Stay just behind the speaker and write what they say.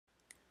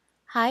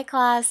Hi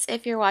class,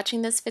 if you're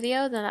watching this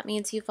video, then that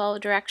means you follow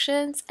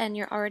directions and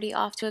you're already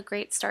off to a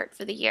great start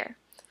for the year.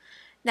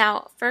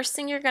 Now, first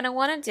thing you're going to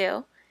want to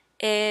do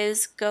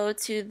is go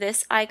to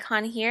this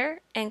icon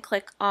here and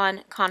click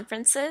on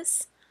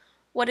Conferences.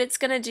 What it's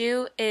going to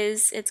do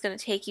is it's going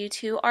to take you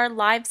to our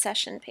live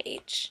session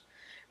page.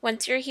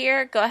 Once you're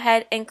here, go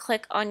ahead and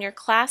click on your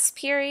class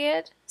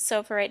period.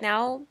 So for right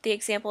now, the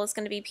example is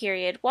going to be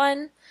period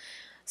 1.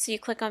 So you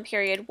click on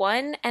period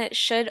 1 and it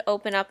should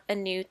open up a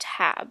new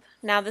tab.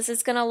 Now this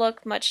is going to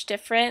look much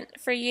different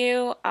for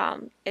you.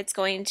 It's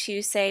going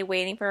to say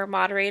waiting for a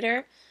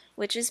moderator,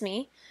 which is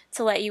me,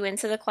 to let you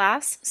into the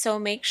class. So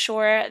make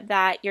sure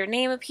that your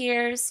name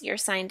appears, you're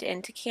signed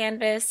into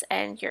Canvas,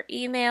 and your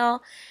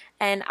email,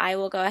 and I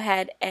will go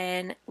ahead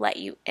and let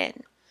you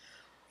in.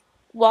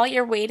 While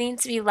you're waiting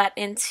to be let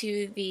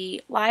into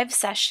the live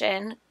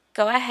session,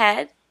 go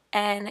ahead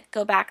and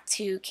go back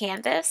to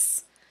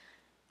Canvas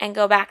and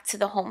go back to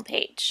the home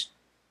page.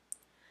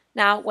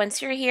 Now,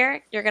 once you're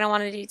here, you're going to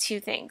want to do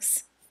two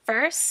things.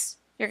 First,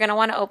 you're going to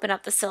want to open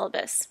up the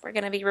syllabus. We're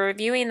going to be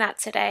reviewing that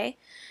today,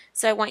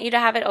 so I want you to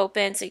have it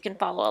open so you can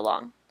follow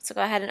along. So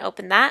go ahead and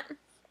open that.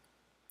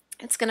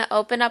 It's going to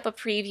open up a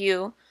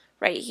preview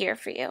right here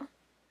for you,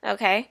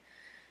 okay?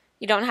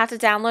 You don't have to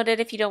download it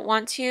if you don't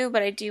want to,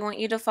 but I do want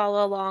you to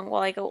follow along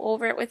while I go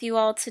over it with you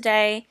all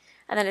today.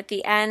 And then at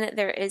the end,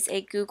 there is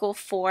a Google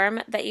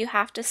form that you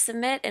have to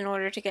submit in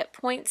order to get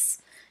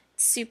points.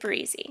 It's super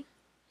easy.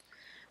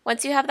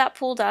 Once you have that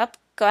pulled up,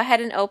 go ahead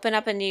and open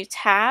up a new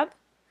tab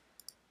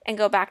and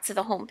go back to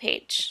the home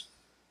page.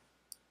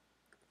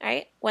 All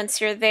right, once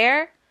you're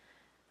there,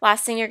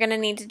 last thing you're going to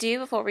need to do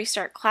before we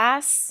start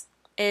class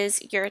is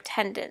your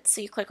attendance.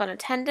 So you click on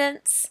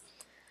attendance,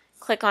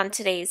 click on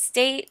today's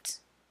date,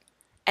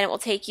 and it will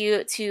take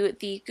you to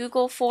the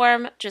Google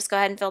form. Just go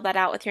ahead and fill that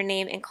out with your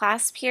name and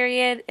class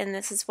period, and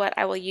this is what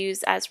I will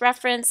use as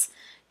reference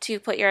to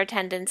put your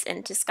attendance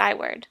into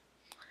Skyward.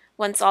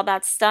 Once all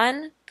that's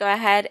done, go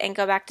ahead and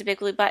go back to Big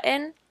Blue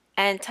Button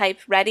and type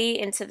ready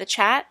into the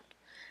chat.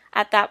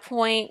 At that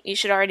point, you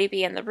should already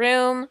be in the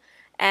room,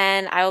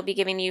 and I will be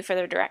giving you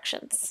further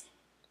directions.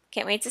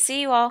 Can't wait to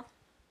see you all.